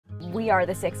We are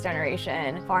the 6th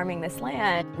generation farming this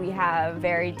land. We have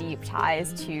very deep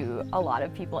ties to a lot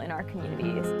of people in our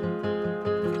communities.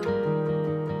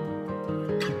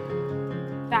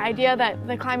 The idea that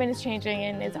the climate is changing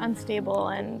and is unstable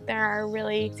and there are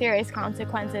really serious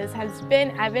consequences has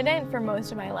been evident for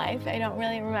most of my life. I don't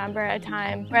really remember a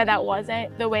time where that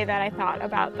wasn't the way that I thought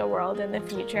about the world in the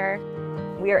future.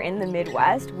 We are in the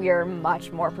Midwest. We are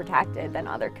much more protected than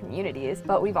other communities,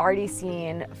 but we've already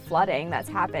seen flooding that's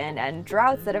happened and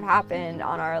droughts that have happened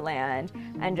on our land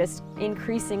and just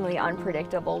increasingly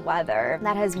unpredictable weather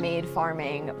that has made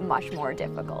farming much more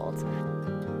difficult.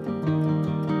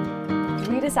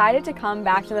 We decided to come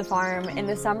back to the farm in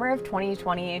the summer of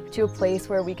 2020 to a place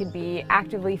where we could be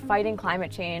actively fighting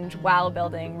climate change while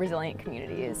building resilient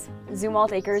communities.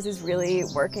 Zumwalt Acres is really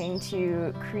working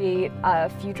to create a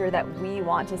future that we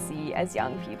want to see as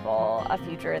young people, a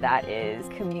future that is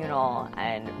communal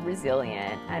and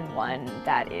resilient and one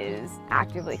that is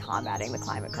actively combating the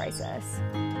climate crisis.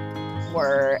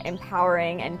 We're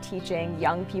empowering and teaching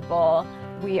young people.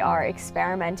 We are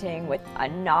experimenting with a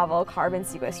novel carbon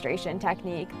sequestration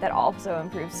technique that also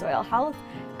improves soil health,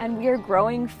 and we are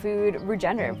growing food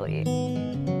regeneratively.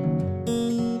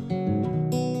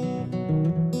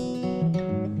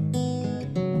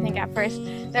 I think at first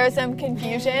there was some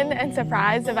confusion and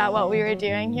surprise about what we were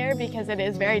doing here because it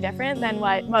is very different than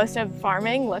what most of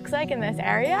farming looks like in this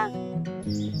area.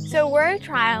 So we're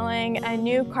trialing a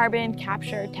new carbon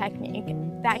capture technique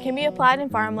that can be applied in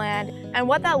farmland, and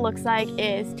what that looks like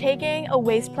is taking a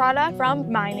waste product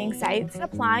from mining sites,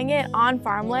 applying it on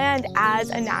farmland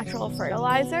as a natural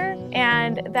fertilizer,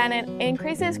 and then it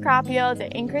increases crop yields,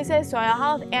 it increases soil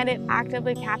health, and it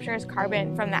actively captures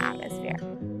carbon from the atmosphere.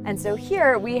 And so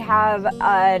here we have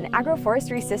an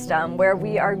agroforestry system where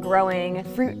we are growing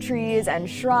fruit trees and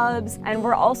shrubs, and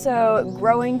we're also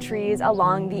growing trees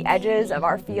along the edges of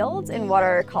our fields in what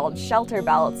are called shelter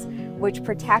belts, which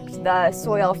protect the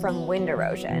soil from wind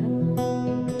erosion.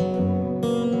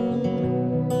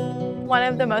 One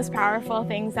of the most powerful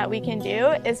things that we can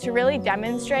do is to really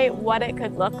demonstrate what it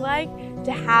could look like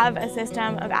to have a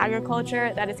system of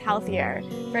agriculture that is healthier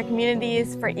for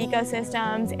communities, for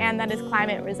ecosystems, and that is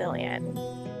climate resilient.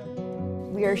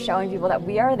 We are showing people that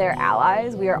we are their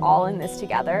allies. We are all in this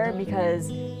together because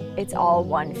it's all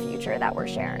one future that we're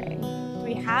sharing.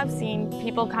 We have seen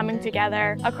people coming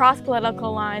together across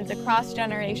political lines, across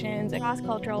generations, across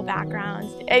cultural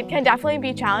backgrounds. It can definitely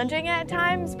be challenging at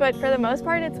times, but for the most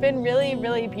part, it's been really,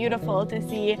 really beautiful to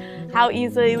see how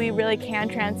easily we really can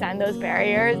transcend those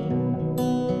barriers.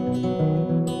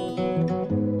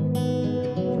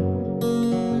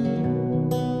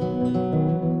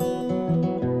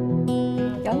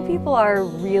 Young people are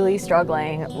really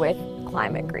struggling with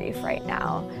climate grief right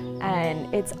now.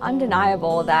 And it's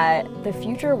undeniable that the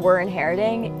future we're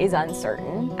inheriting is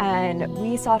uncertain. And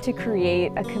we sought to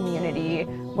create a community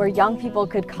where young people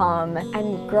could come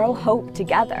and grow hope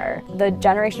together. The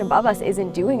generation above us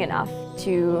isn't doing enough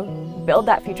to build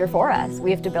that future for us.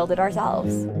 We have to build it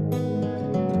ourselves.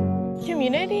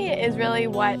 Community is really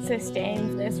what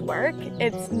sustains this work.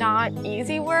 It's not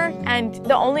easy work, and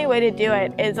the only way to do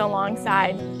it is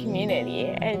alongside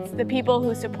community. It's the people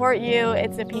who support you,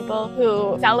 it's the people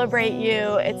who celebrate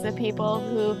you, it's the people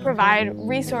who provide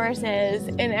resources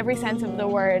in every sense of the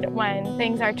word when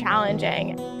things are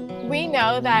challenging. We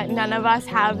know that none of us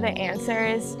have the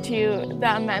answers to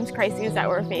the immense crises that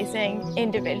we're facing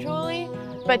individually,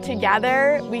 but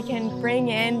together we can bring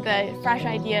in the fresh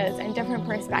ideas and different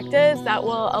perspectives that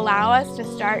will allow us to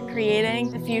start creating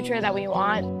the future that we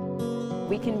want.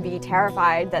 We can be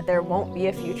terrified that there won't be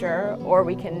a future, or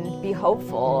we can be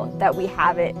hopeful that we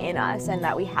have it in us and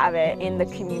that we have it in the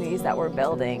communities that we're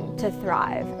building to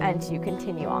thrive and to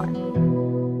continue on.